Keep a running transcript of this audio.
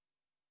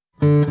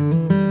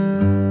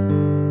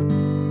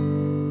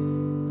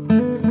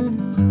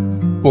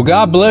Well,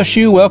 God bless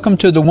you. Welcome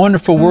to the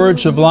Wonderful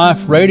Words of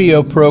Life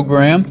radio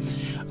program.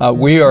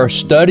 We are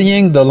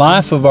studying the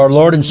life of our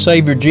Lord and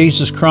Savior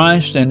Jesus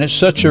Christ, and it's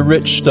such a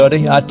rich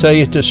study. I tell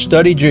you, to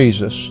study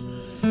Jesus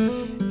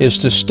is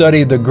to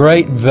study the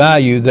great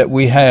value that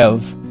we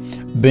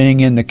have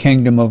being in the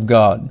kingdom of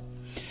God.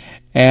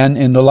 And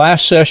in the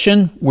last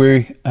session,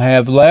 we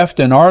have left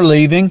and are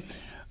leaving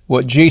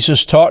what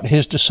Jesus taught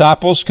His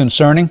disciples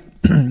concerning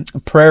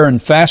prayer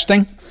and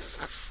fasting.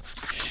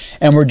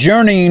 And we're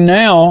journeying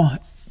now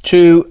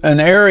to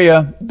an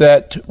area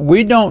that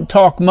we don't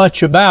talk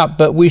much about,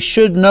 but we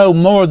should know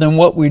more than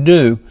what we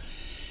do.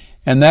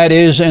 And that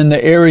is in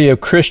the area of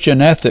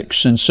Christian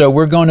ethics. And so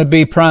we're going to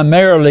be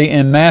primarily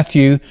in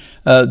Matthew,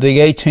 the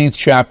 18th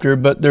chapter,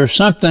 but there's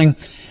something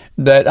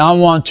that I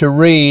want to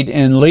read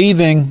in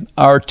leaving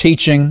our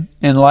teaching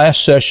in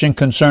last session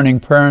concerning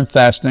prayer and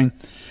fasting.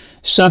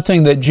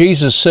 Something that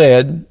Jesus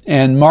said,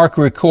 and Mark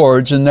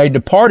records, and they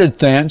departed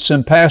thence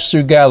and passed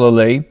through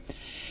Galilee.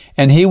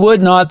 And He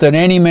would not that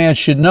any man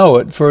should know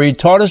it, for He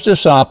taught His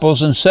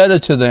disciples and said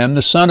unto them,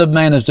 The Son of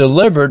Man is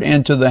delivered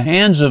into the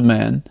hands of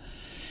men,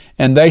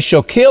 and they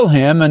shall kill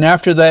Him, and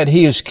after that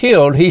He is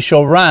killed, He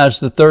shall rise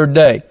the third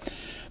day.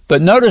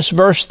 But notice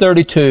verse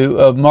 32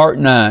 of Mark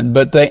 9,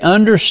 But they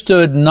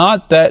understood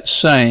not that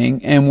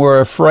saying, and were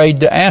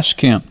afraid to ask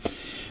Him.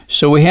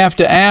 So we have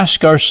to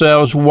ask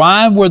ourselves,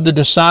 why were the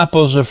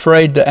disciples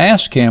afraid to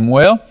ask Him?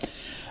 Well,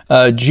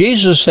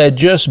 Jesus had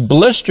just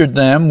blistered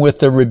them with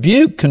the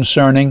rebuke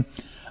concerning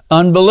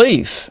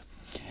unbelief.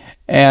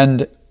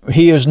 And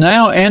He is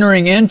now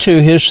entering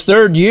into His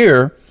third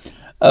year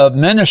of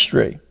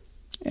ministry.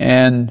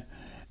 And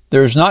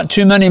there's not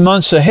too many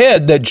months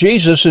ahead that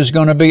Jesus is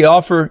going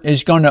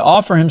to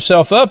offer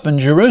Himself up in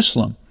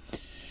Jerusalem.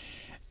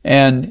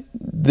 And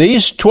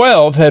these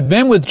 12 have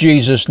been with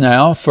Jesus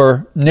now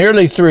for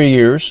nearly 3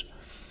 years.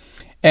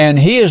 And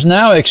He is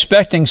now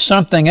expecting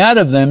something out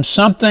of them,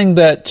 something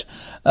that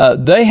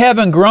they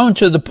haven't grown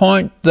to the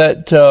point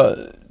that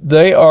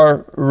they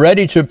are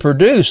ready to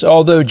produce,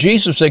 although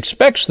Jesus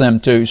expects them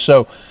to.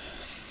 So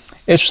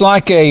it's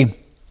like a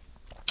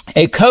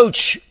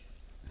coach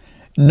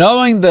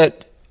knowing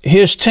that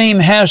his team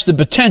has the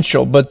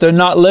potential, but they're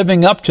not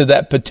living up to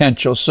that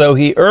potential. So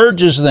he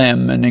urges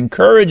them and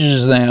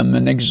encourages them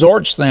and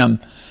exhorts them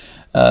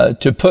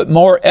to put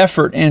more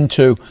effort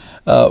into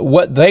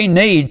what they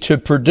need to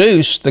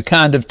produce the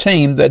kind of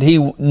team that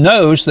He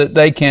knows that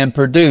they can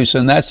produce.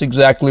 And that's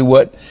exactly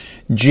what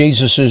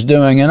Jesus is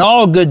doing. And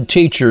all good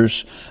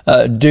teachers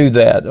do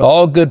that,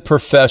 all good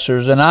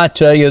professors. And I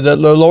tell you that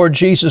the Lord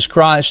Jesus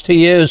Christ,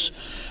 He is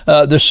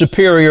the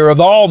superior of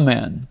all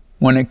men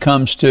when it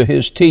comes to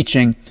His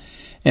teaching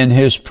and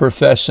His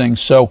professing.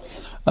 So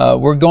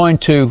we're going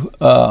to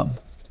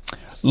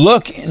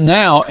look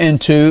now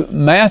into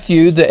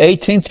Matthew, the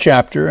 18th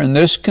chapter, and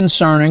this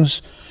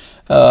concerns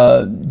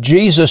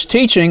Jesus'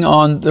 teaching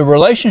on the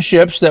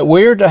relationships that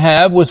we're to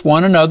have with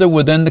one another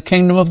within the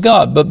kingdom of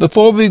God. But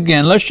before we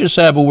begin, let's just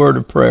have a word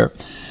of prayer.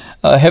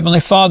 Heavenly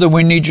Father,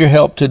 we need Your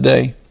help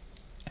today.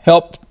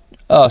 Help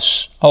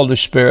us, Holy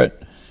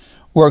Spirit.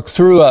 Work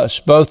through us,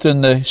 both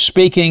in the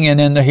speaking and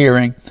in the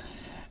hearing.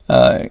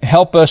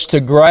 Help us to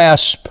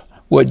grasp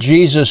what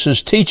Jesus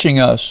is teaching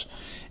us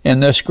in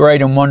this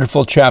great and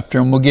wonderful chapter,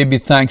 and we'll give You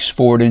thanks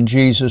for it in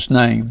Jesus'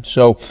 name.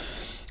 So,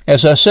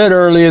 as I said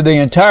earlier, the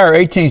entire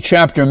 18th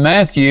chapter of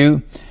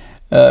Matthew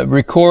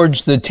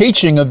records the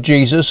teaching of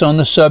Jesus on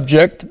the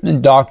subject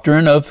and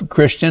doctrine of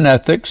Christian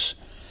ethics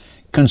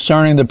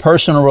concerning the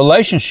personal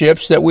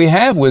relationships that we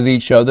have with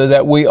each other,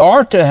 that we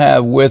are to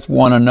have with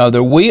one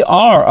another. We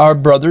are our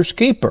brother's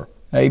keeper.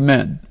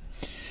 Amen.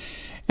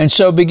 And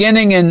so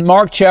beginning in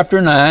Mark chapter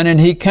 9, and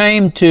He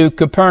came to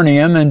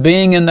Capernaum, and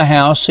being in the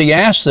house, He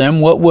asked them,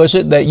 What was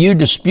it that you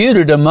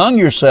disputed among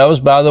yourselves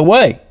by the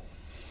way,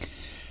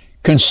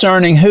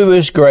 concerning who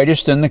is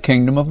greatest in the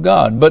kingdom of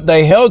God? But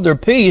they held their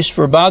peace,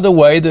 for by the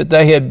way that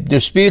they had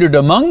disputed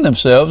among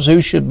themselves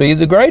who should be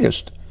the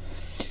greatest.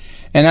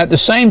 And at the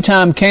same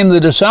time came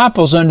the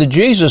disciples unto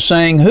Jesus,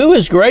 saying, Who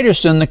is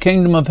greatest in the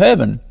kingdom of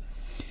heaven?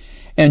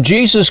 And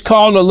Jesus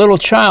called a little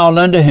child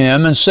unto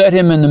Him, and set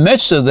him in the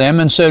midst of them,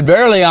 and said,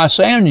 Verily I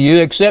say unto you,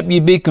 except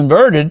ye be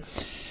converted,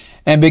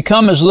 and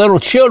become as little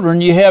children,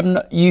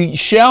 ye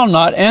shall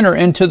not enter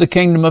into the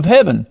kingdom of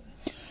heaven.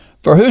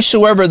 For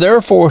whosoever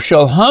therefore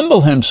shall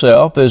humble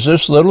himself as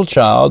this little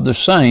child, the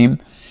same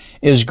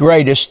is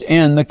greatest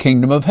in the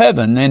kingdom of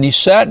heaven. And He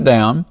sat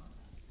down,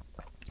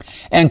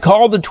 and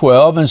called the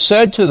 12, and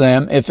said to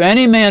them, If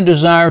any man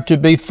desire to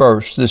be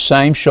first, the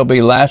same shall be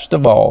last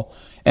of all,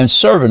 and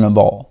servant of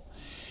all.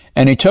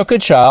 And He took a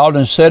child,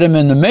 and set him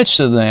in the midst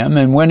of them,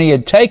 and when He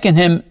had taken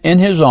him in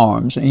His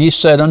arms, He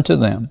said unto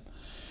them,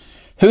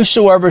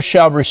 Whosoever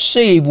shall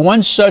receive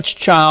one such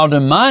child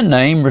in My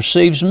name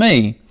receives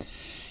Me,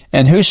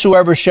 and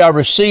whosoever shall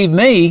receive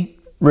Me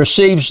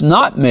receives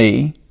not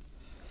Me,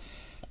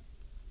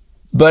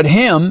 but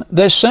Him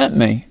that sent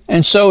Me.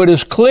 And so it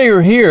is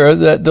clear here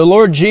that the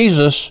Lord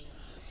Jesus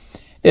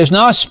is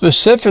not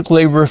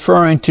specifically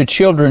referring to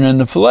children in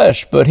the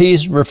flesh, but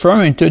He's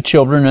referring to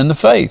children in the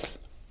faith.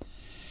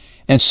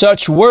 And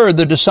such were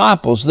the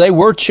disciples. They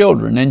were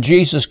children, and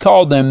Jesus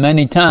called them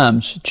many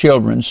times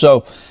children.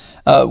 So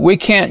we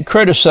can't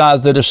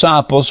criticize the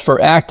disciples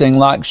for acting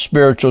like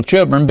spiritual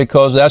children,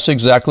 because that's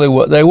exactly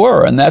what they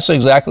were, and that's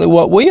exactly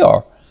what we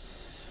are.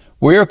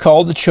 We are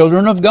called the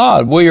children of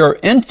God. We are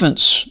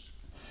infants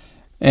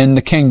in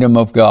the kingdom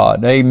of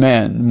God.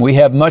 Amen. We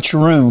have much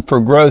room for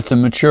growth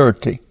and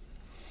maturity.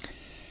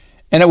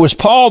 And it was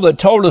Paul that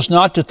told us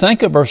not to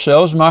think of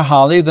ourselves more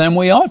highly than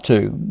we ought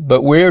to,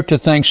 but we are to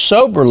think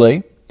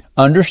soberly,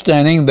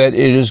 understanding that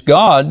it is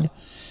God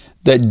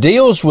that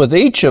deals with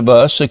each of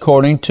us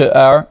according to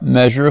our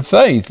measure of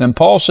faith. And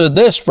Paul said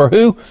this, for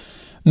who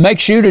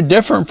makes you to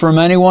different from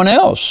anyone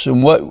else?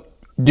 And what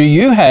do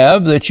you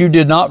have that you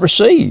did not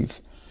receive?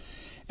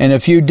 And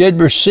if you did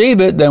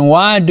receive it, then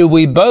why do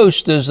we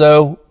boast as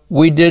though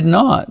we did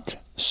not?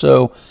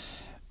 So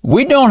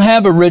we don't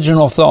have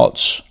original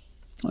thoughts.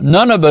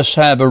 None of us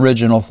have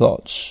original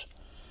thoughts,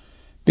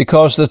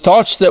 because the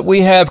thoughts that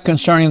we have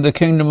concerning the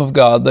kingdom of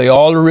God, they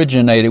all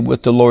originated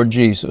with the Lord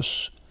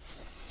Jesus.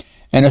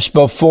 And it's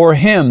before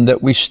Him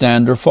that we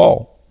stand or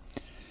fall.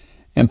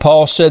 And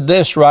Paul said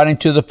this, writing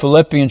to the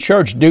Philippian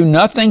church, do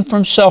nothing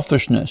from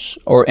selfishness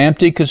or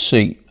empty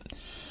conceit,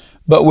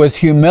 but with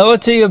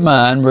humility of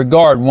mind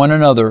regard one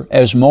another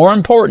as more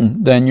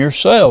important than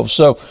yourselves.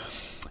 So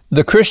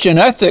the Christian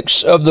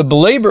ethics of the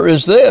believer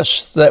is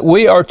this, that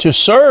we are to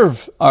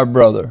serve our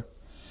brother,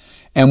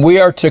 and we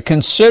are to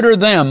consider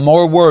them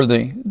more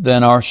worthy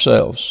than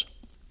ourselves.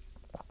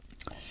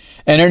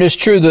 And it is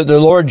true that the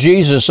Lord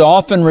Jesus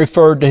often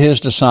referred to His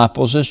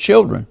disciples as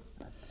children.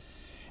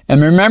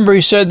 And remember,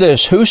 He said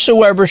this,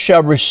 whosoever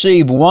shall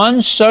receive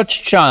one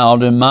such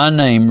child in my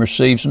name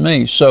receives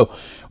me. So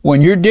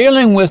when you're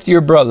dealing with your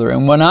brother,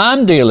 and when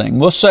I'm dealing,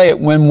 we'll say it,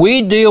 when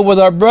we deal with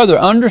our brother,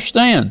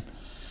 understand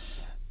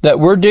that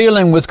we're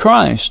dealing with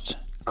Christ.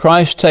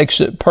 Christ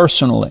takes it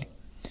personally.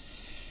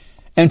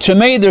 And to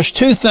me, there's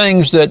two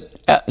things that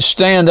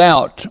stand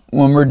out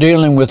when we're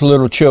dealing with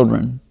little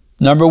children.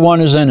 Number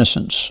one is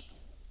innocence.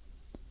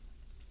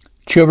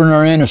 Children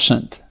are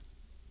innocent.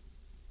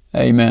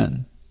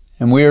 Amen.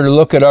 And we are to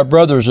look at our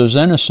brothers as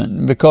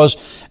innocent,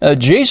 because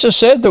Jesus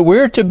said that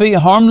we're to be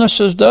harmless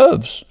as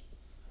doves.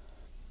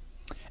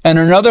 And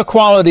another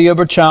quality of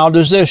a child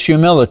is this,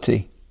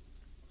 humility.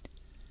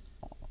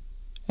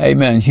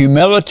 Amen.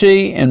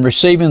 Humility in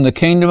receiving the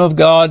kingdom of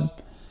God.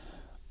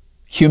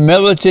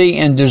 Humility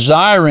in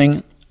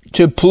desiring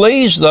to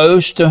please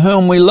those to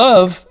whom we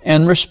love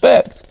and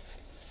respect.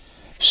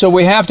 So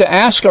we have to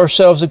ask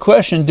ourselves the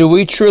question, do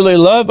we truly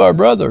love our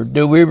brother?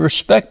 Do we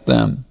respect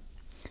them?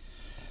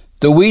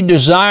 Do we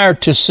desire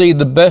to see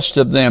the best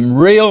of them?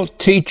 Real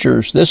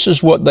teachers, this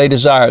is what they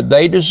desire.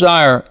 They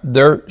desire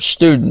their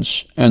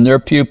students and their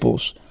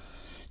pupils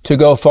to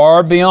go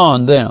far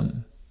beyond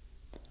them.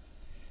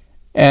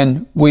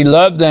 And we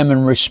love them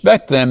and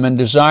respect them and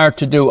desire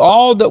to do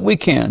all that we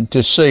can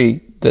to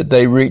see that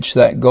they reach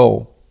that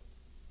goal.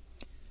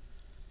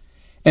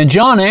 And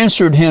John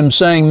answered him,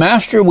 saying,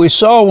 Master, we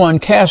saw one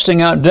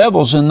casting out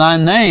devils in thy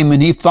name,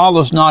 and he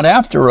follows not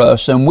after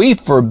us. And we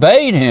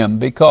forbade him,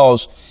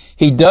 because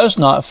he does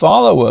not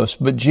follow us.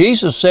 But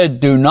Jesus said,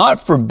 do not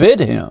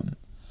forbid him.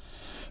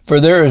 For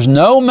there is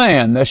no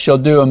man that shall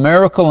do a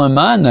miracle in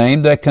my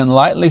name that can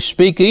lightly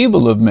speak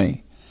evil of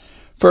me.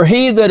 For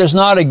he that is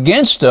not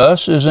against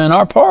us is in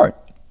our part.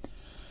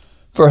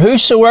 For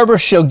whosoever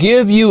shall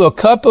give you a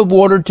cup of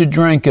water to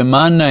drink in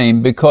my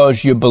name,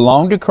 because you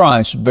belong to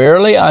Christ,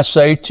 verily I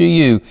say to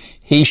you,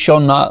 he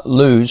shall not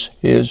lose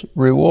his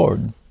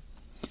reward.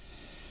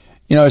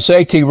 You know, it's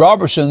A.T.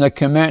 Robertson that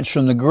comments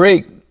from the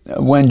Greek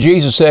when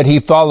Jesus said he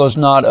follows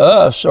not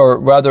us, or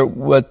rather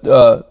what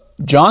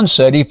John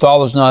said, he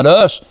follows not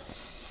us,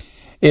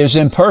 is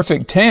in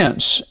perfect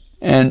tense,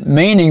 and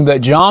meaning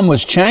that John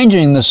was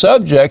changing the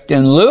subject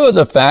in lieu of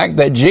the fact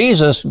that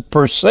Jesus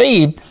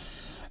perceived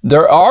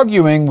they're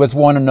arguing with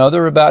one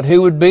another about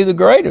who would be the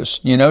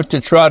greatest,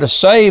 to try to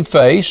save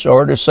face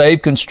or to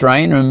save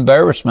constraint or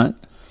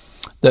embarrassment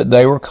that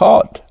they were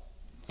caught.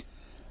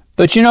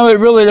 But it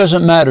really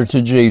doesn't matter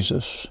to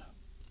Jesus.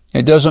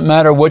 It doesn't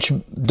matter which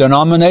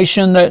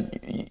denomination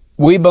that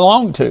we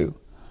belong to.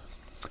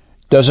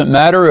 Doesn't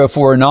matter if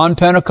we're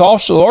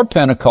non-Pentecostal or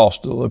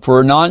Pentecostal, if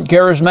we're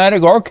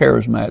non-charismatic or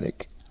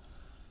charismatic.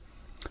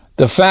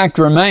 The fact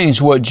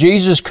remains, what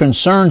Jesus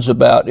concerns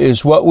about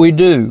is what we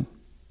do.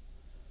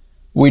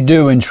 We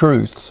do in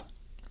truth.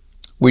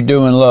 We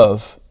do in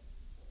love.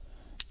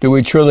 Do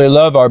we truly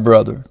love our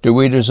brother? Do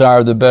we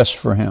desire the best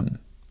for him?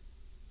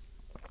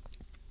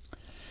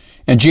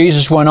 And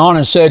Jesus went on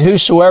and said,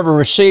 whosoever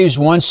receives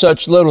one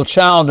such little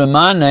child in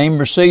my name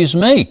receives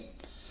me.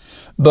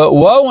 But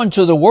woe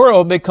unto the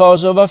world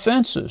because of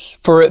offenses.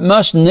 For it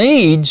must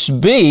needs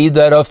be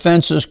that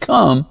offenses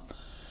come.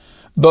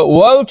 But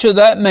woe to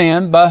that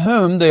man by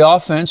whom the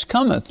offense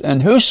cometh.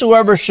 And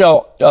whosoever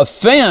shall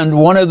offend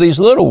one of these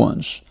little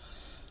ones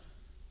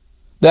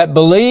that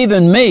believe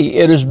in me,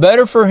 it is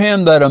better for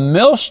him that a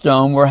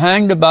millstone were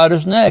hanged about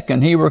his neck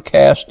and he were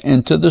cast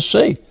into the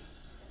sea.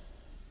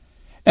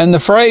 And the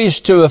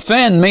phrase to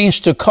offend means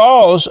to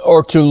cause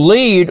or to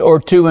lead or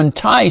to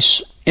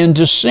entice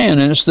into sin.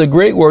 And it's the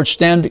Greek word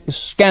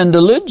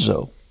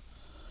scandalizo.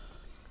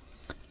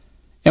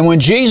 And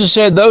when Jesus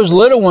said those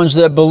little ones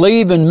that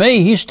believe in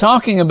me, he's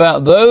talking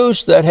about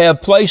those that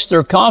have placed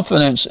their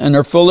confidence and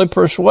are fully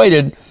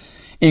persuaded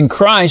in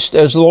Christ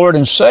as Lord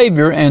and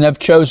Savior and have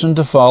chosen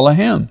to follow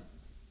him.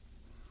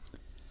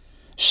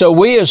 So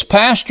we as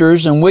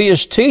pastors and we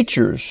as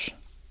teachers,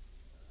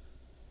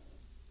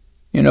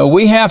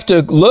 we have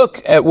to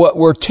look at what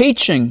we're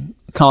teaching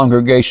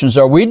congregations.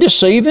 Are we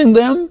deceiving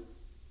them?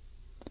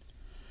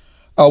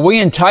 Are we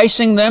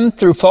enticing them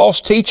through false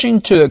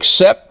teaching to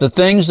accept the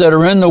things that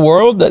are in the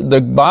world that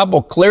the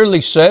Bible clearly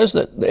says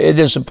that it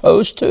is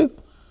opposed to?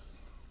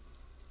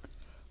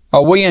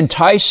 Are we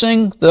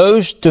enticing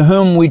those to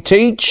whom we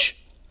teach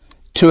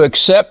to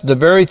accept the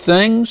very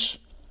things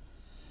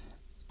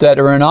that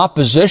are in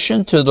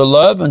opposition to the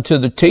love and to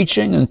the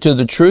teaching and to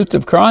the truth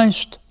of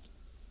Christ?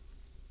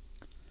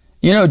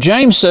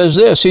 James says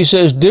this. He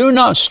says, do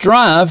not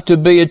strive to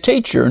be a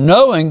teacher,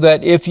 knowing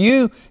that if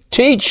you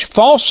teach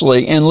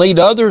falsely and lead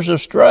others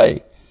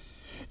astray,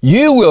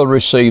 you will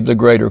receive the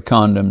greater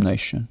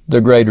condemnation,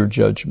 the greater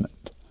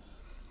judgment.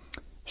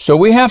 So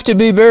we have to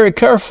be very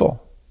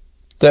careful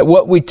that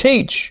what we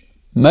teach,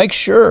 make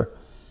sure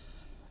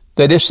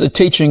that it's the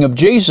teaching of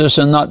Jesus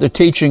and not the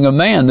teaching of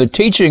man. The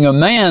teaching of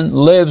man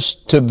lives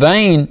to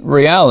vain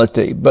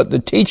reality, but the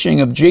teaching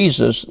of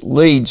Jesus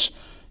leads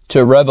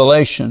to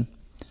revelation,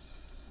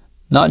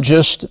 not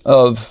just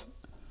of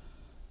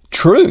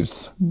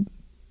truth,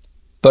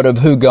 but of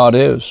who God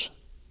is.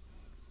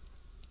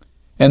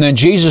 And then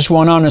Jesus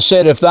went on and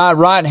said, if thy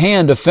right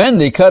hand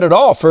offend thee, cut it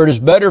off, for it is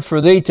better for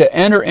thee to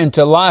enter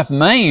into life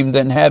maimed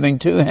than having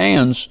two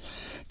hands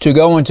to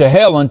go into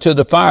hell, into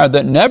the fire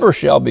that never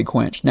shall be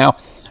quenched. Now,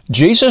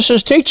 Jesus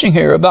is teaching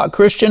here about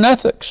Christian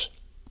ethics,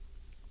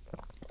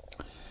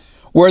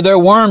 where their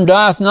worm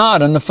dieth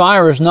not and the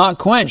fire is not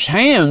quenched.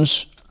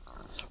 Hands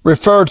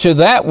refer to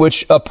that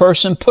which a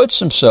person puts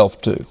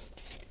himself to.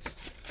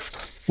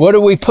 What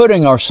are we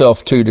putting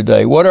ourselves to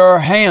today? What are our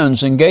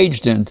hands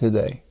engaged in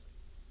today?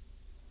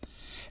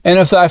 And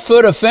if thy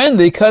foot offend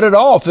thee, cut it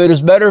off. It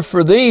is better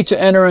for thee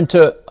to enter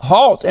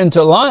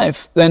into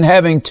life than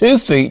having 2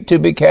 feet to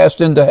be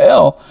cast into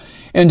hell,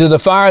 into the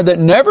fire that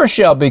never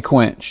shall be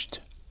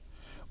quenched,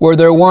 where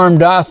their worm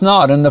dieth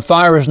not and the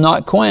fire is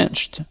not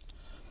quenched.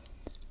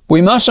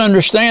 We must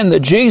understand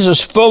that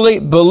Jesus fully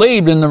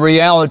believed in the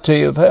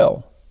reality of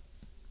hell.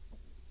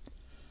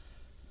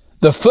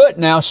 The foot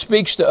now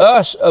speaks to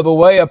us of a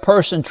way a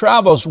person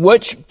travels,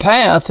 which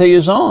path he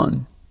is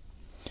on.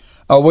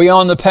 Are we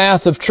on the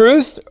path of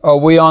truth? Or are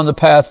we on the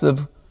path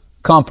of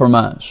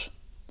compromise?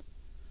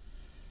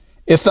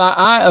 If thy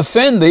eye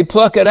offend thee,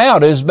 pluck it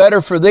out. It is better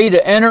for thee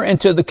to enter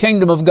into the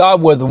kingdom of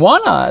God with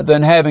one eye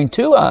than having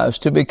 2 eyes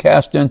to be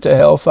cast into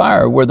hell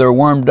fire, where their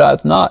worm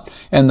dieth not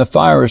and the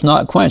fire is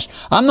not quenched.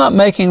 I'm not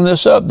making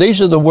this up.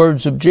 These are the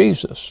words of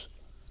Jesus.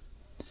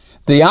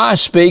 The eye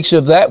speaks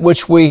of that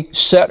which we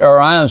set our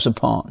eyes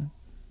upon.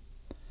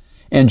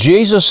 And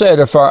Jesus said,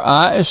 if our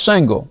eye is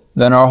single,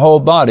 then our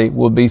whole body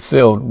will be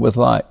filled with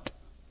light.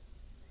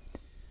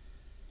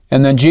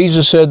 And then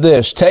Jesus said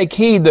this, take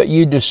heed that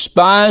you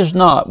despise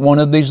not one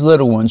of these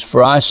little ones,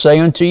 for I say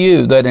unto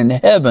you that in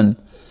heaven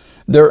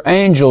their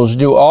angels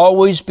do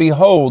always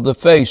behold the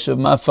face of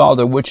my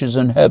Father which is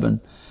in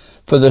heaven.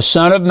 For the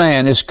Son of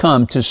Man is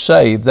come to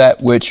save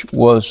that which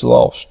was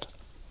lost.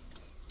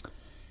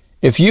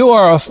 If you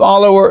are a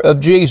follower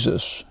of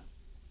Jesus,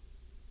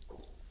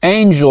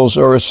 angels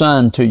are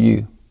assigned to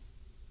you.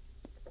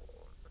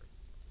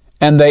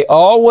 And they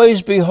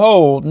always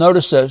behold,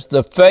 notice this,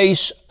 the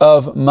face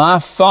of my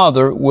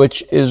Father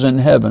which is in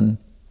heaven.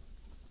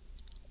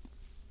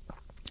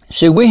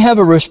 See, we have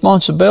a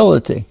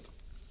responsibility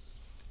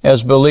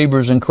as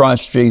believers in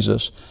Christ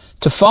Jesus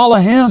to follow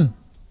Him,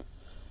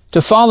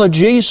 to follow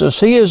Jesus.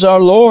 He is our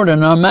Lord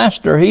and our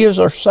Master. He is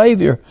our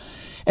Savior.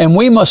 And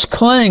we must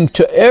cling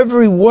to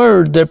every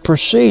word that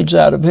proceeds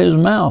out of His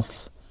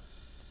mouth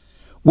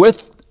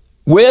with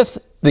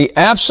the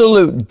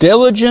absolute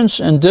diligence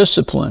and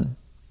discipline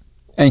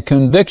and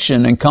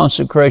conviction and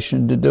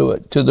consecration to do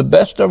it to the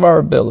best of our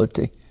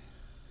ability.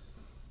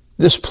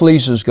 This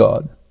pleases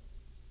God.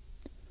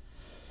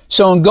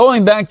 So in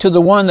going back to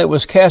the one that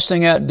was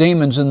casting out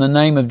demons in the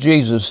name of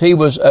Jesus, he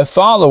was a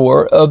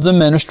follower of the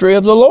ministry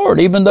of the Lord,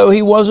 even though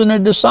he wasn't a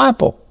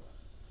disciple.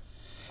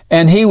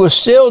 And he was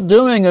still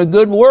doing a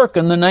good work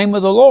in the name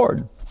of the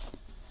Lord.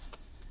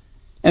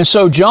 And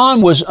so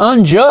John was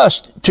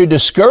unjust to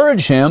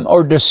discourage him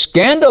or to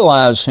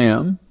scandalize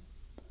him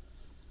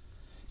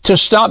to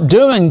stop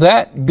doing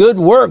that good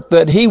work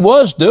that he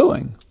was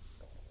doing.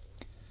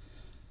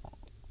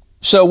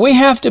 So we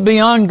have to be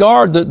on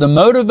guard that the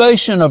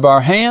motivation of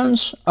our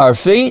hands, our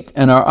feet,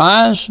 and our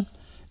eyes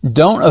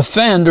don't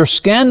offend or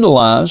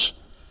scandalize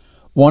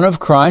one of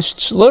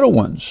Christ's little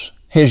ones,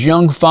 His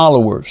young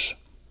followers.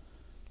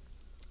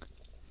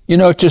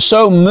 to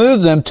so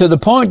move them to the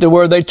point to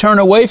where they turn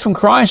away from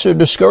Christ or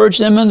discourage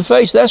them in the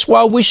face. That's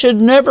why we should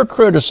never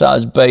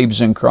criticize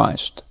babes in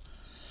Christ.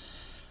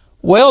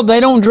 Well, they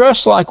don't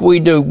dress like we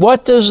do.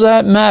 What does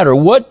that matter?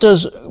 What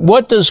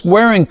does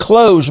wearing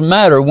clothes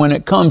matter when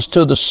it comes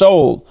to the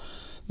soul,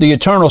 the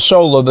eternal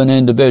soul of an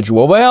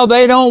individual? Well,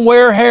 they don't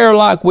wear hair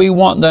like we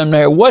want them to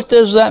wear. What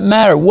does that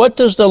matter? What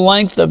does the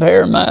length of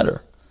hair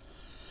matter?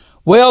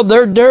 Well,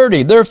 they're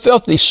dirty. They're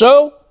filthy.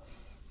 So,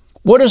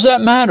 what does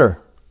that matter?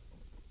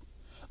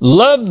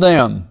 Love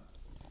them.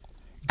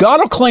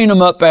 God will clean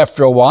them up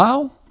after a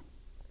while.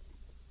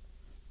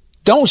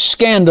 Don't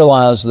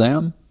scandalize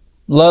them.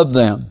 Love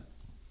them.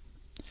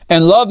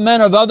 And love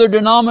men of other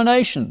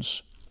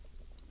denominations.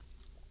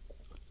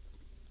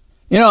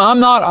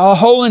 I'm not a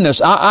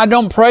holiness. I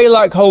don't pray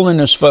like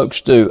holiness folks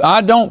do.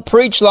 I don't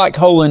preach like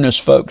holiness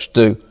folks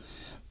do.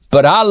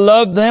 But I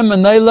love them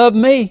and they love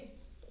me.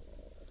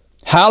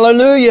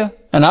 Hallelujah.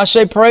 And I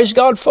say praise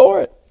God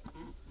for it.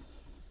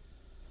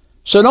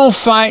 So don't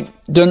fight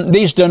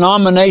these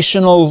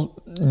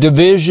denominational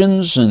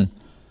divisions. And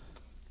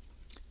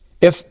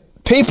if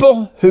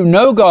people who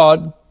know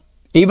God,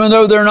 even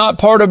though they're not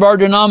part of our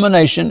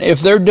denomination,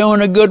 if they're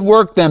doing a good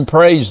work, then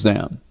praise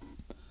them.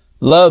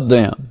 Love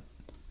them.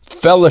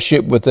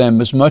 Fellowship with them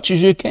as much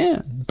as you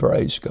can.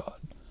 Praise God.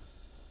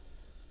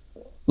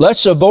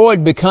 Let's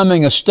avoid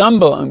becoming a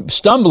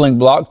stumbling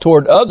block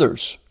toward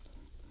others.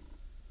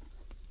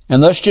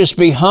 And let's just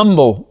be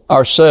humble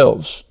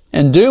ourselves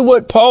and do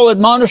what Paul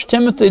admonished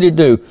Timothy to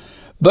do.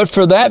 But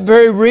for that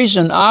very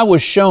reason, I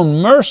was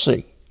shown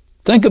mercy.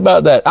 Think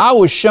about that. I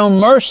was shown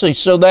mercy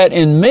so that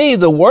in me,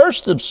 the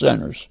worst of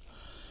sinners,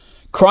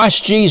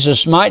 Christ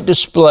Jesus might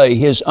display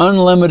his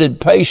unlimited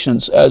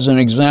patience as an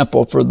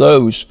example for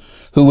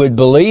those who would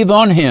believe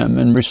on him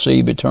and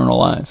receive eternal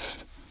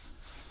life.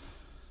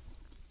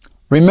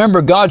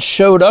 Remember, God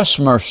showed us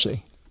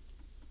mercy.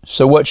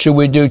 So what should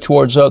we do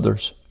towards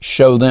others?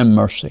 Show them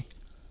mercy.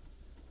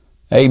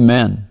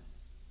 Amen.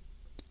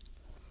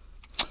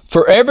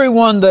 For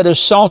everyone that is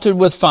salted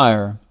with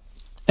fire,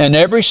 and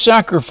every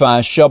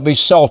sacrifice shall be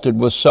salted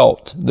with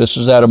salt. This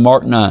is out of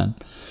Mark 9.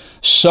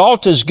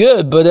 Salt is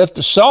good, but if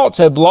the salt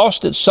have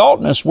lost its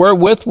saltness,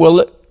 wherewith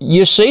will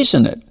you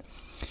season it?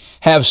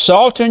 Have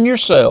salt in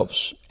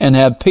yourselves, and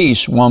have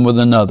peace one with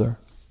another.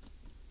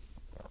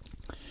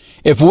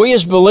 If we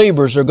as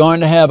believers are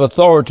going to have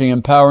authority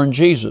and power in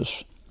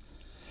Jesus,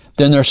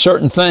 then there are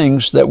certain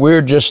things that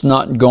we're just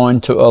not going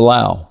to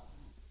allow.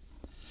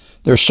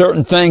 There are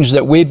certain things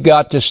that we've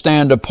got to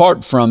stand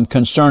apart from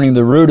concerning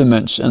the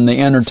rudiments and the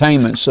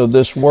entertainments of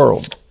this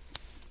world.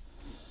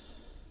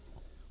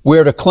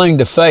 We're to cling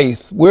to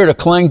faith. We're to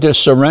cling to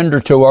surrender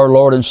to our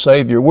Lord and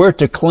Savior. We're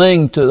to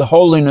cling to the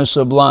holiness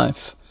of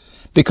life,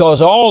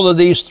 because all of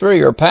these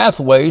three are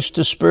pathways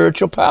to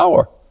spiritual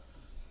power.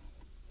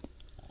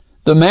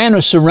 The man who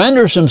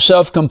surrenders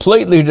himself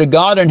completely to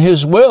God and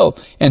his will,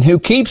 and who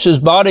keeps his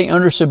body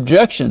under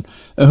subjection,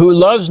 and who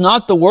loves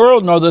not the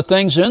world nor the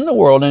things in the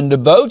world, and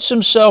devotes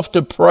himself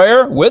to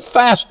prayer with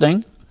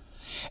fasting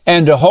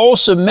and to whole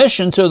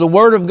submission to the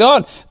Word of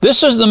God.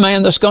 This is the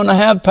man that's going to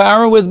have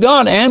power with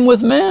God and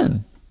with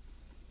men.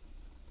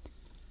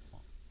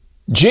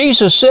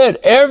 Jesus said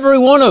every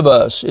one of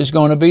us is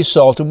going to be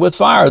salted with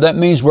fire. That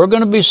means we're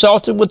going to be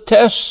salted with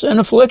tests and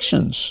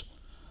afflictions.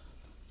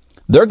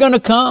 They're going to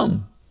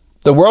come.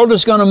 The world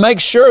is going to make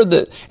sure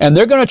that, and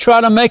they're going to try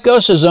to make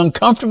us as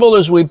uncomfortable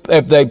as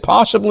if they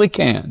possibly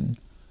can.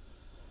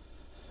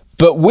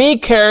 But we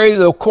carry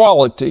the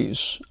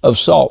qualities of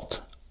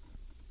salt.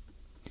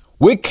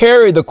 We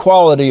carry the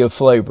quality of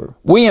flavor.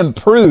 We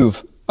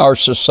improve our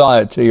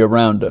society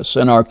around us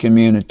and our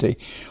community.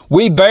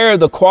 We bear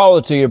the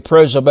quality of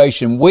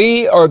preservation.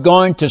 We are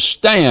going to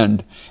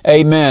stand,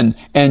 amen,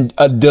 and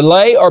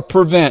delay or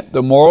prevent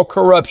the moral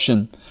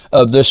corruption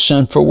of this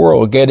sinful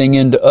world getting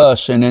into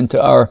us and into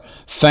our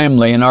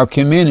family and our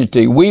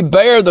community. We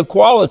bear the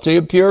quality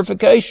of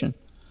purification.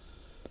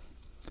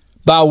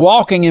 By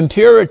walking in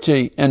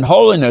purity and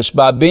holiness,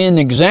 by being an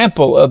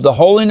example of the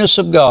holiness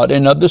of God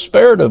and of the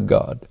Spirit of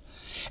God.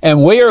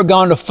 And we are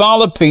going to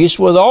follow peace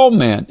with all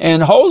men,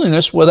 and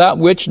holiness without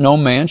which no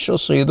man shall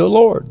see the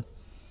Lord.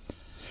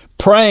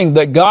 Praying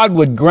that God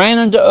would grant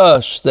unto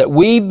us that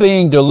we,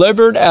 being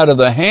delivered out of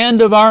the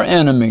hand of our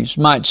enemies,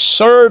 might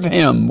serve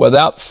him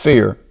without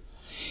fear,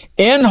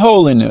 in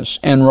holiness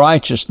and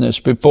righteousness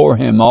before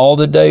him all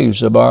the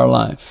days of our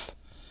life.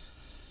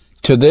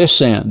 To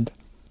this end,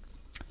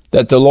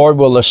 that the Lord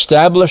will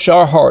establish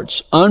our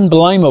hearts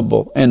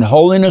unblameable in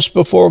holiness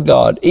before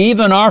God,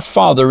 even our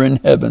Father in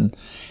heaven,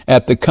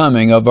 at the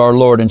coming of our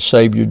Lord and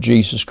Savior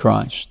Jesus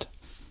Christ.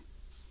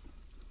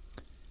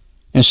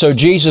 And so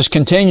Jesus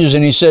continues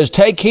and he says,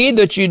 take heed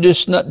that you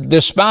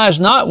despise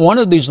not one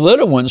of these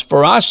little ones,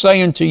 for I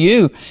say unto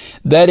you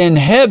that in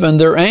heaven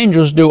their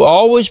angels do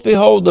always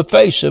behold the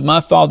face of my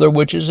Father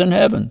which is in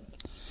heaven.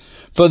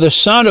 For the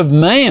Son of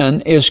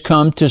Man is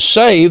come to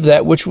save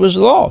that which was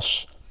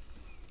lost.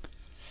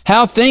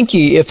 How think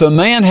ye, if a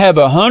man have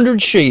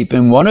 100 sheep,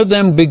 and one of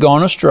them be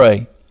gone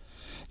astray,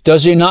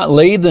 Does he not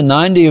leave the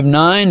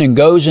 99 and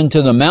goes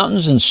into the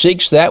mountains and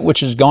seeks that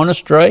which is gone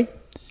astray?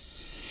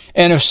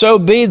 And if so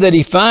be that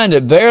he find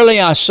it, verily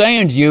I say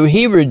unto you,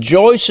 he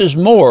rejoices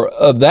more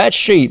of that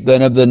sheep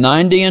than of the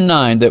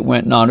 99 that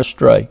went not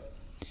astray.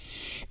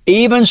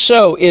 Even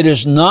so, it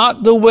is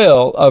not the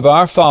will of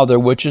our Father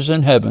which is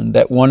in heaven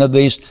that one of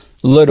these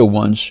little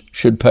ones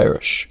should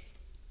perish.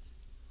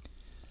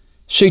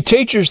 See,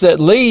 teachers that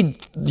lead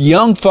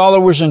young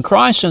followers in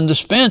Christ into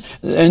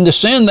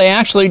sin, they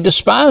actually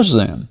despise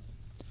them.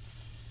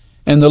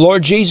 And the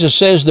Lord Jesus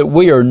says that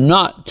we are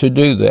not to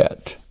do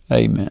that.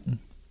 Amen.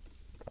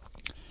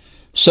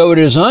 So it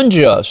is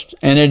unjust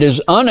and it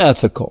is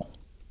unethical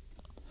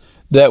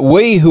that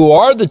we who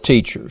are the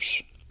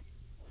teachers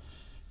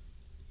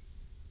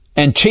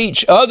and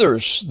teach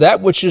others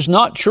that which is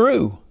not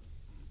true,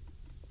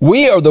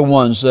 we are the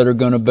ones that are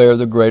going to bear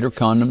the greater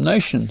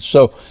condemnation.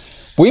 So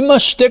we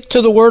must stick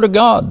to the Word of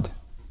God.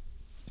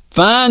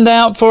 Find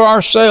out for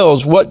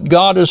ourselves what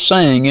God is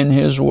saying in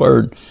His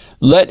Word.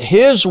 Let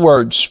His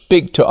Word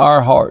speak to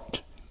our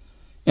heart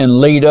and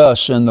lead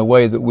us in the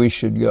way that we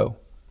should go.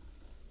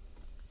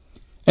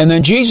 And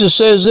then Jesus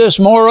says this,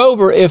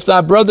 moreover, if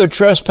thy brother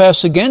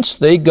trespass against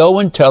thee, go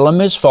and tell him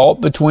his fault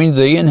between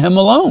thee and him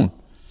alone.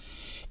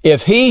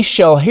 If he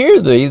shall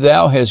hear thee,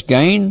 thou hast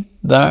gained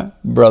thy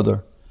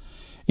brother.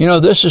 You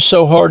know, this is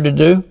so hard to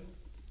do,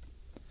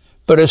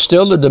 but it's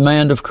still the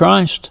demand of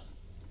Christ.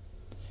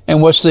 And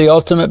what's the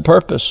ultimate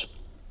purpose?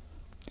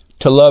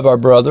 To love our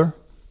brother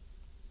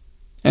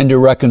and to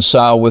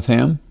reconcile with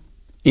him,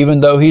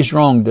 even though he's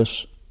wronged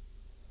us.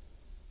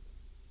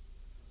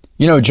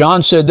 You know,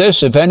 John said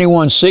this, if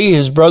anyone see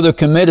his brother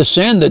commit a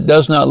sin that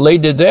does not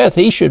lead to death,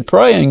 he should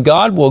pray and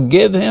God will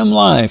give him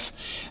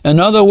life.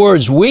 In other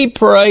words, we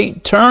pray,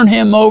 turn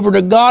him over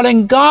to God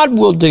and God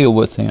will deal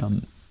with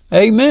him.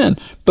 Amen.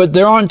 But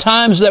there are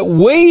times that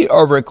we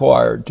are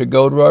required to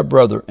go to our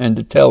brother and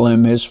to tell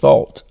him his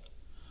fault.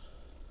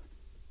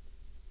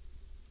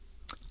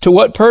 To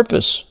what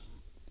purpose?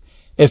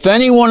 If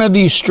any one of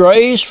you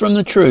strays from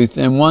the truth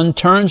and one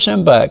turns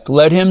him back,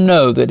 let him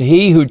know that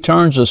he who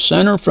turns a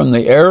sinner from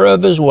the error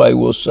of his way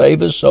will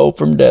save his soul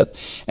from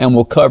death and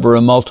will cover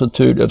a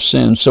multitude of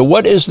sins. So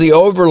what is the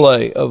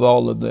overlay of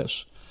all of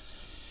this?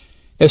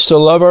 It's to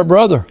love our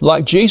brother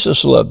like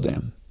Jesus loved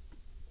them.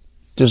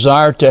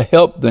 Desire to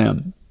help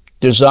them.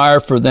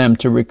 Desire for them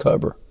to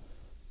recover.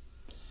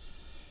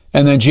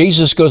 And then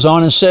Jesus goes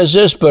on and says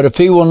this, but if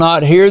he will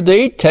not hear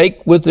thee,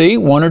 take with thee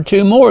one or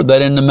two more,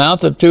 that in the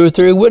mouth of 2 or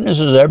 3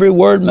 witnesses every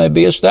word may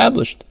be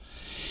established.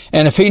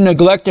 And if he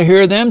neglect to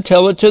hear them,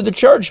 tell it to the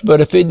church.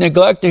 But if he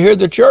neglect to hear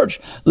the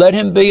church, let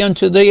him be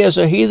unto thee as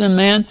a heathen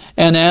man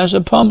and as a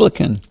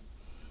publican.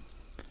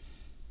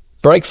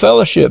 Break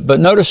fellowship. But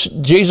notice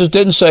Jesus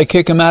didn't say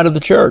kick him out of the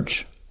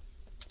church.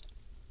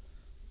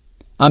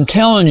 I'm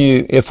telling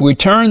you, if we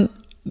turn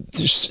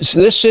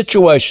this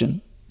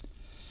situation,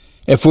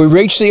 if we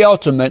reach the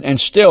ultimate and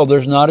still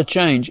there's not a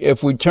change,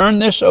 if we turn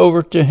this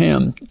over to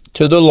Him,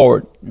 to the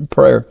Lord in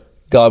prayer,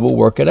 God will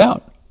work it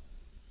out.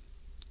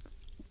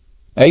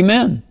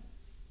 Amen.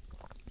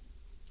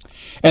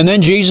 And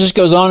then Jesus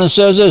goes on and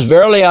says this,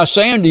 verily I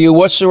say unto you,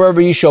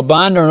 whatsoever you shall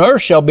bind on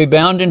earth shall be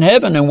bound in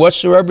heaven, and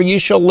whatsoever you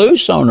shall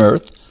loose on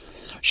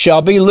earth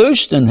shall be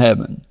loosed in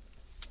heaven.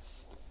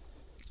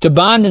 To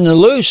bind and to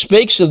loose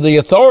speaks of the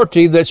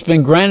authority that's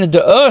been granted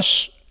to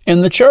us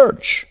in the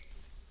church.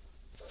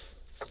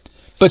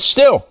 But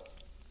still,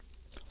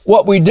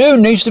 what we do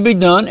needs to be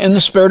done in the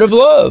spirit of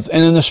love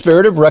and in the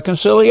spirit of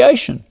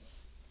reconciliation.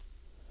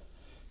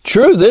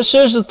 True, this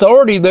is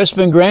authority that's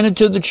been granted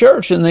to the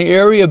church in the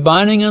area of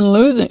binding and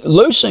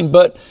loosing,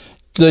 but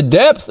the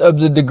depth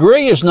of the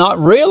degree is not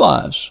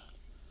realized.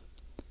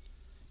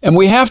 And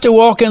we have to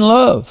walk in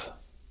love.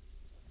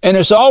 And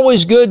it's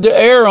always good to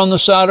err on the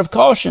side of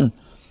caution,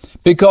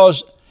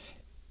 because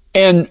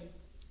in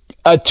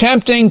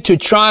attempting to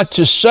try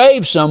to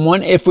save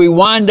someone, if we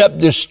wind up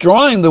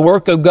destroying the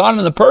work of God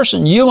in the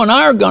person, you and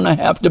I are going to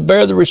have to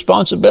bear the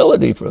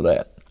responsibility for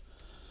that.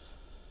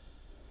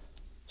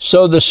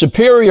 So the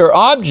superior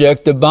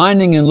object of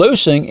binding and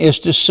loosing is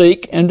to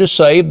seek and to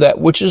save that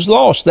which is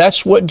lost.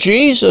 That's what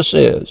Jesus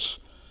is.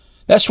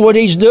 That's what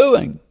He's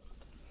doing.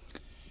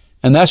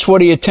 And that's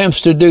what He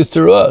attempts to do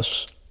through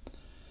us.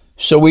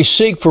 So we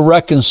seek for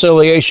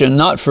reconciliation,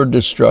 not for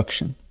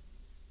destruction.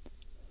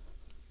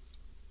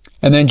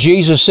 And then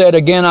Jesus said,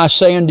 again, I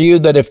say unto you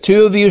that if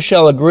 2 of you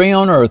shall agree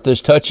on earth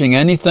as touching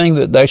anything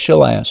that they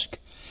shall ask,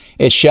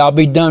 it shall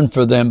be done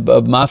for them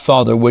of my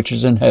Father which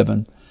is in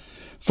heaven.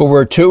 For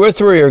where 2 or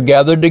 3 are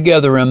gathered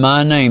together in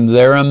my name,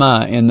 there am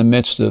I in the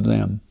midst of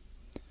them.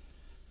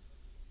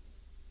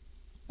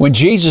 When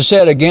Jesus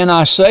said, again,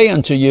 I say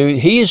unto you,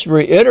 He is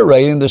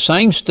reiterating the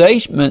same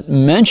statement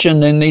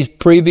mentioned in these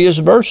previous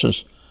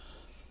verses.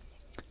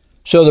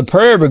 So the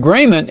prayer of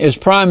agreement is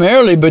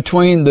primarily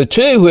between the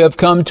two who have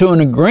come to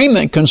an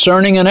agreement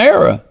concerning an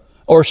error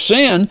or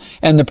sin,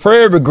 and the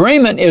prayer of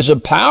agreement is a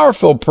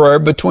powerful prayer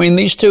between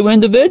these two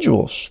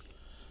individuals.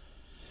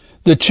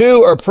 The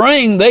two are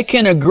praying they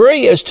can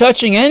agree as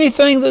touching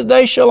anything that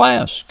they shall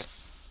ask.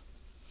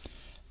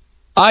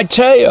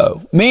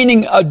 Aiteo,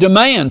 meaning a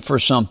demand for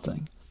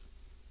something.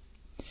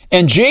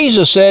 And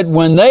Jesus said,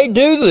 when they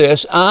do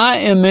this, I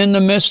am in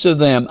the midst of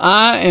them.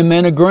 I am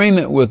in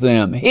agreement with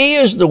them. He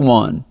is the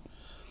one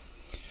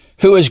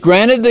who has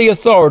granted the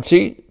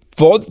authority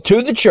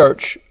to the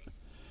church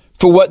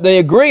for what they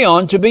agree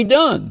on to be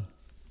done.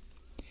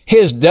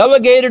 His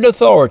delegated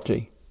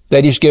authority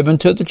that he's given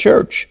to the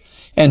church.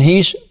 And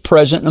he's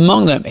present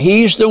among them.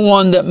 He's the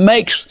one that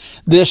makes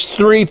this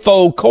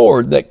threefold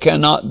cord that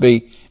cannot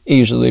be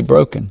easily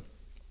broken.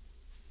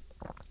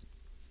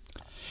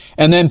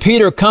 And then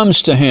Peter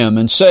comes to him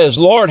and says,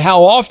 Lord,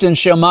 how often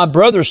shall my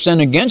brother sin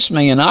against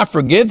me and I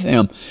forgive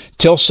him?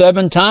 Till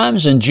 7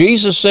 times? And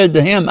Jesus said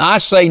to him, I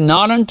say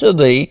not unto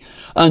thee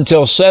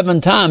until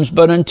 7 times,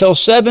 but until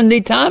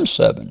 70 times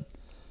 7.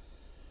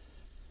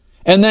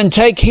 And then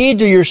take heed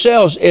to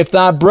yourselves. If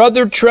thy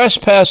brother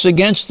trespass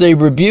against thee,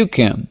 rebuke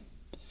him.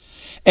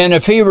 And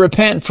if he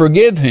repent,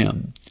 forgive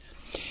him.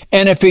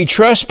 And if he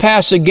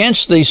trespass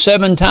against thee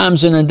 7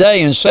 times in a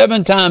day, and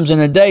 7 times in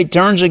a day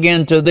turns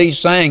again to thee,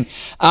 saying,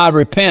 I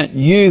repent,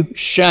 you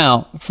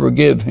shall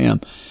forgive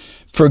him.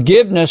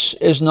 Forgiveness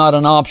is not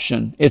an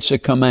option, it's a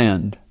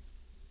command.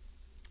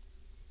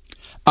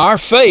 Our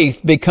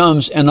faith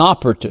becomes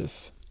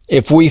inoperative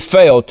if we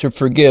fail to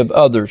forgive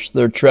others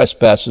their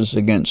trespasses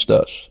against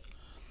us.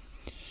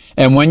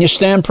 And when you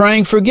stand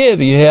praying,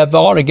 forgive, you have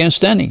aught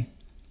against any,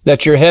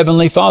 that your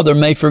heavenly Father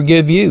may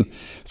forgive you.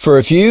 For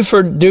if you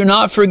do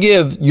not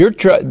forgive your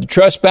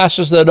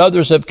trespasses that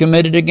others have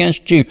committed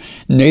against you,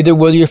 neither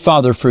will your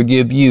Father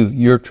forgive you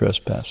your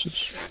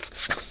trespasses.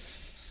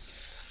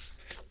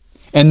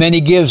 And then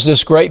he gives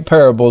this great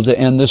parable to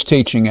end this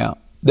teaching out.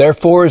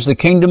 Therefore is the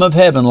kingdom of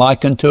heaven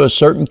like unto a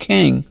certain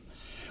king,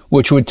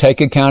 which would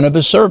take account of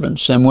his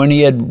servants. And when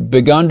he had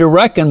begun to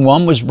reckon,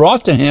 one was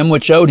brought to him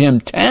which owed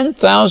him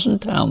 10,000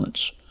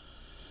 talents.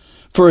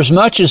 For as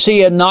much as he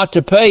had not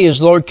to pay,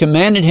 his Lord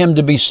commanded him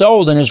to be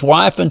sold, and his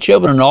wife and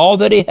children, and all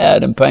that he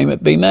had, and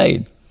payment be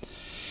made.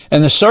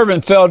 And the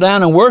servant fell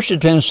down and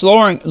worshipped him,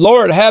 saying,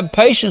 Lord, have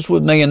patience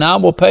with me, and I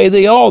will pay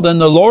thee all. Then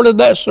the Lord of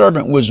that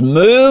servant was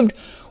moved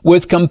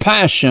with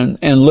compassion,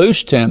 and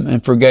loosed him,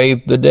 and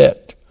forgave the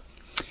debt.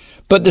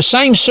 But the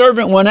same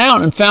servant went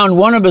out and found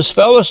one of his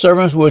fellow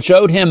servants which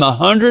owed him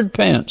 100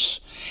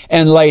 pence,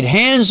 and laid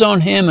hands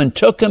on him, and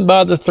took him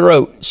by the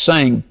throat,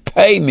 saying,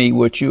 Pay me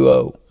what you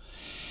owe.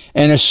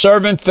 And his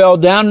servant fell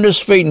down at his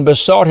feet and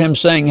besought him,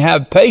 saying,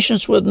 Have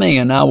patience with me,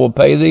 and I will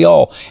pay thee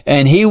all.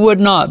 And he would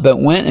not, but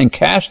went and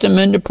cast him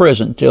into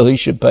prison till he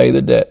should pay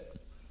the debt.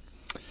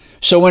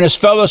 So when his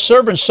fellow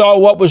servants saw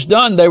what was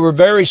done, they were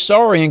very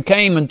sorry, and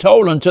came and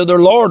told unto their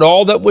Lord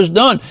all that was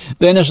done.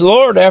 Then his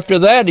Lord, after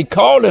that, he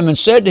called him and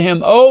said to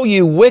him, O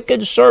you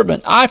wicked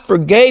servant, I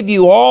forgave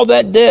you all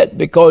that debt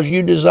because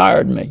you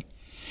desired me.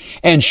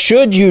 And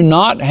should you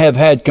not have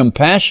had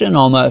compassion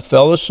on that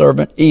fellow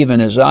servant,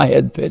 even as I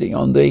had pity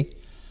on thee?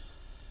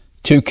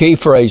 2 key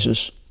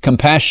phrases,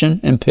 compassion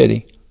and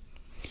pity.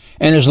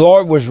 And his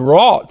Lord was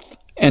wroth,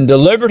 and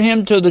delivered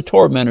him to the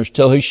tormentors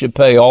till he should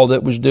pay all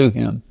that was due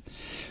him.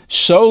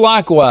 So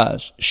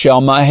likewise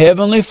shall my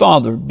heavenly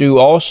Father do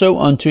also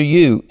unto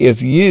you,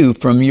 if you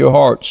from your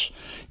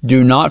hearts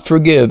do not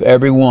forgive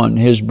every one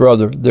his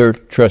brother their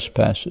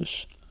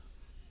trespasses.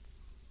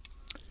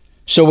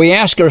 So we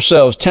ask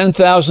ourselves,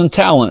 10,000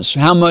 talents,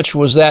 how much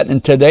was that in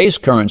today's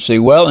currency?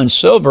 Well, in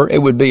silver, it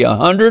would be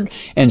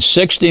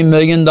 $160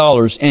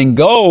 million. In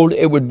gold,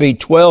 it would be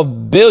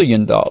 $12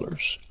 billion.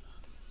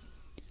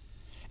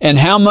 And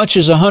how much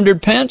is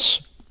 100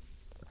 pence?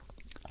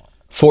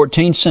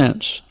 14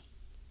 cents.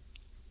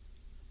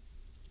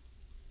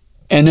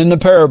 And in the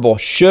parable,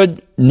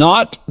 should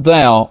not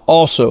thou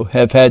also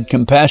have had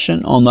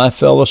compassion on thy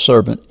fellow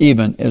servant,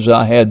 even as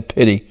I had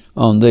pity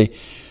on thee?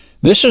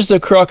 This is the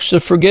crux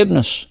of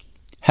forgiveness,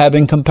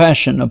 having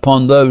compassion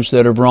upon those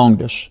that have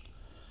wronged us.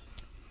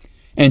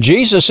 And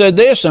Jesus said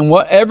this, and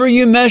whatever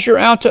you measure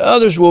out to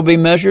others will be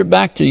measured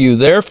back to you.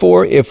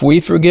 Therefore, if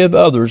we forgive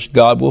others,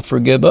 God will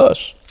forgive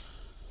us.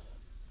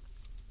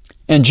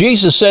 And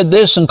Jesus said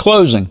this in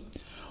closing,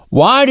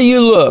 why do you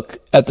look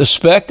at the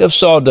speck of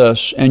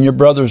sawdust in your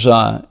brother's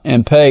eye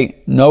and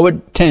pay no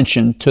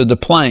attention to the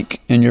plank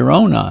in your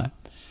own eye?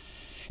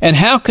 And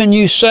how can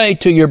you say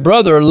to your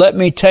brother, let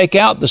me take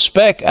out the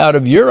speck out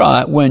of your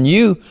eye, when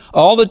you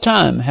all the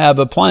time have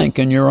a plank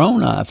in your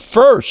own eye?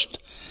 First,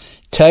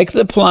 take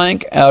the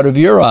plank out of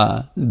your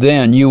eye,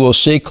 then you will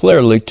see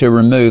clearly to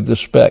remove the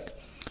speck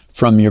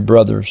from your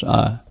brother's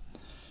eye.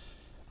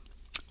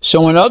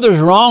 So when others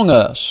wrong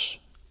us,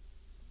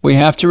 we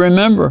have to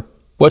remember,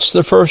 what's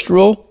the first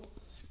rule?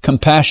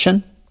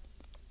 Compassion,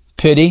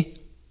 pity,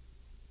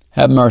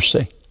 have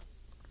mercy.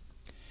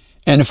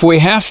 And if we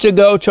have to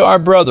go to our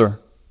brother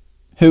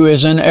who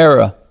is in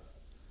error,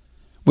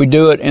 we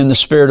do it in the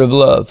spirit of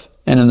love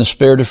and in the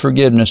spirit of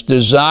forgiveness,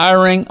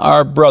 desiring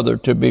our brother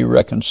to be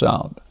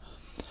reconciled.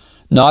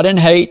 Not in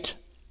hate,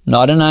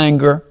 not in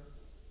anger,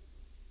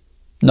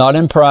 not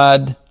in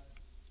pride,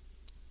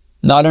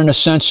 not in a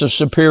sense of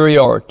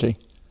superiority,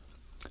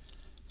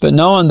 but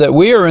knowing that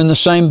we are in the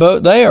same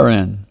boat they are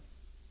in.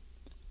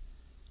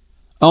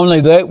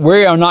 Only that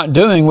we are not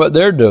doing what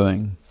they're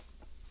doing.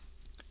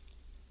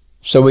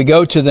 So we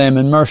go to them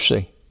in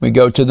mercy. We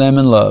go to them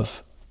in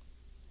love.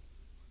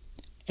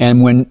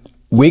 And when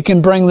we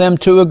can bring them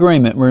to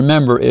agreement,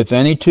 remember, if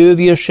any two of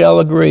you shall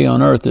agree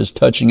on earth as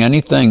touching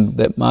anything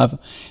that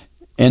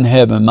in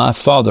heaven, my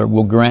Father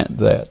will grant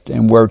that.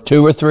 And where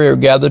 2 or 3 are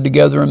gathered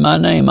together in my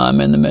name, I'm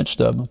in the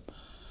midst of them.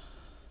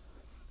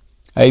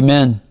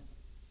 Amen.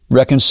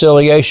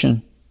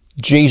 Reconciliation.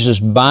 Jesus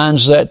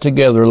binds that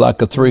together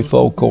like a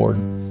threefold cord.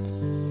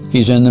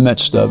 He's in the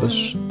midst of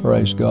us.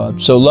 Praise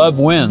God. So love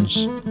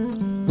wins.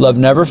 Love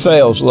never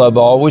fails. Love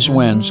always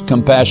wins.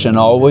 Compassion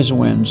always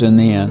wins in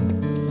the end.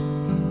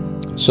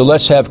 So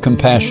let's have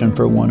compassion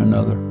for one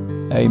another.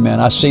 Amen.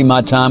 I see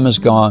my time is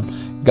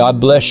gone. God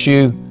bless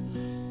you.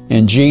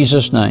 In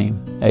Jesus'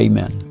 name,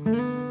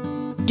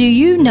 amen. Do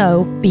you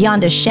know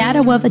beyond a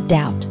shadow of a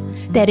doubt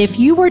that if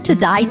you were to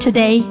die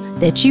today,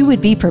 that you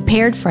would be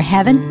prepared for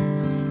heaven?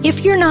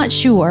 If you're not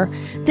sure,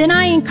 then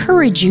I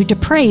encourage you to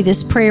pray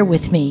this prayer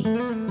with me.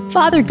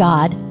 Father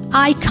God,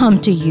 I come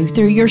to you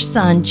through your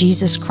Son,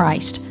 Jesus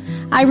Christ.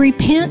 I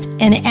repent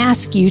and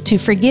ask you to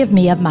forgive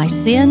me of my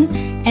sin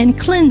and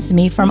cleanse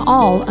me from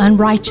all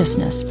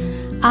unrighteousness.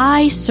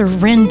 I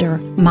surrender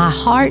my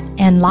heart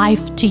and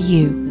life to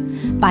you.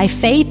 By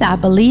faith, I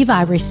believe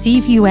I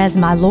receive you as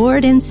my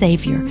Lord and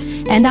Savior,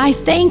 and I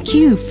thank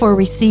you for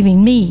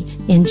receiving me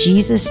in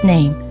Jesus'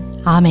 name.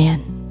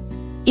 Amen.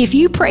 If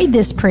you prayed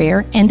this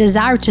prayer and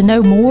desire to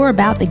know more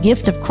about the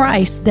gift of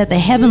Christ that the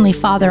Heavenly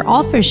Father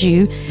offers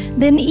you,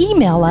 then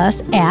email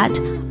us at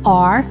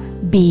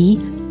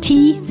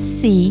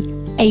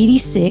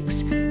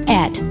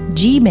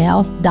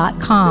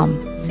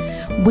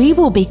rbtc86@gmail.com. We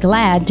will be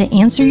glad to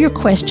answer your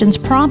questions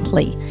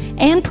promptly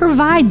and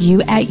provide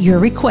you at your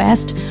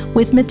request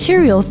with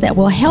materials that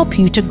will help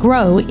you to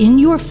grow in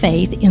your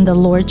faith in the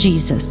Lord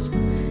Jesus.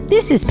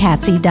 This is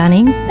Patsy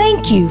Dunning.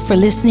 Thank you for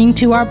listening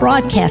to our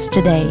broadcast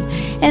today.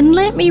 And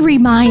let me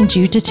remind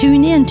you to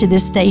tune in to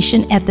this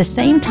station at the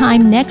same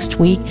time next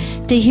week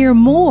to hear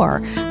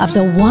more of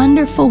the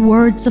wonderful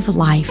words of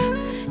life.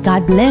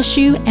 God bless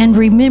you, and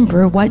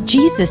remember what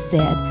Jesus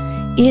said.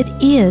 It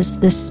is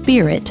the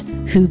Spirit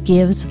who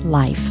gives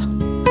life.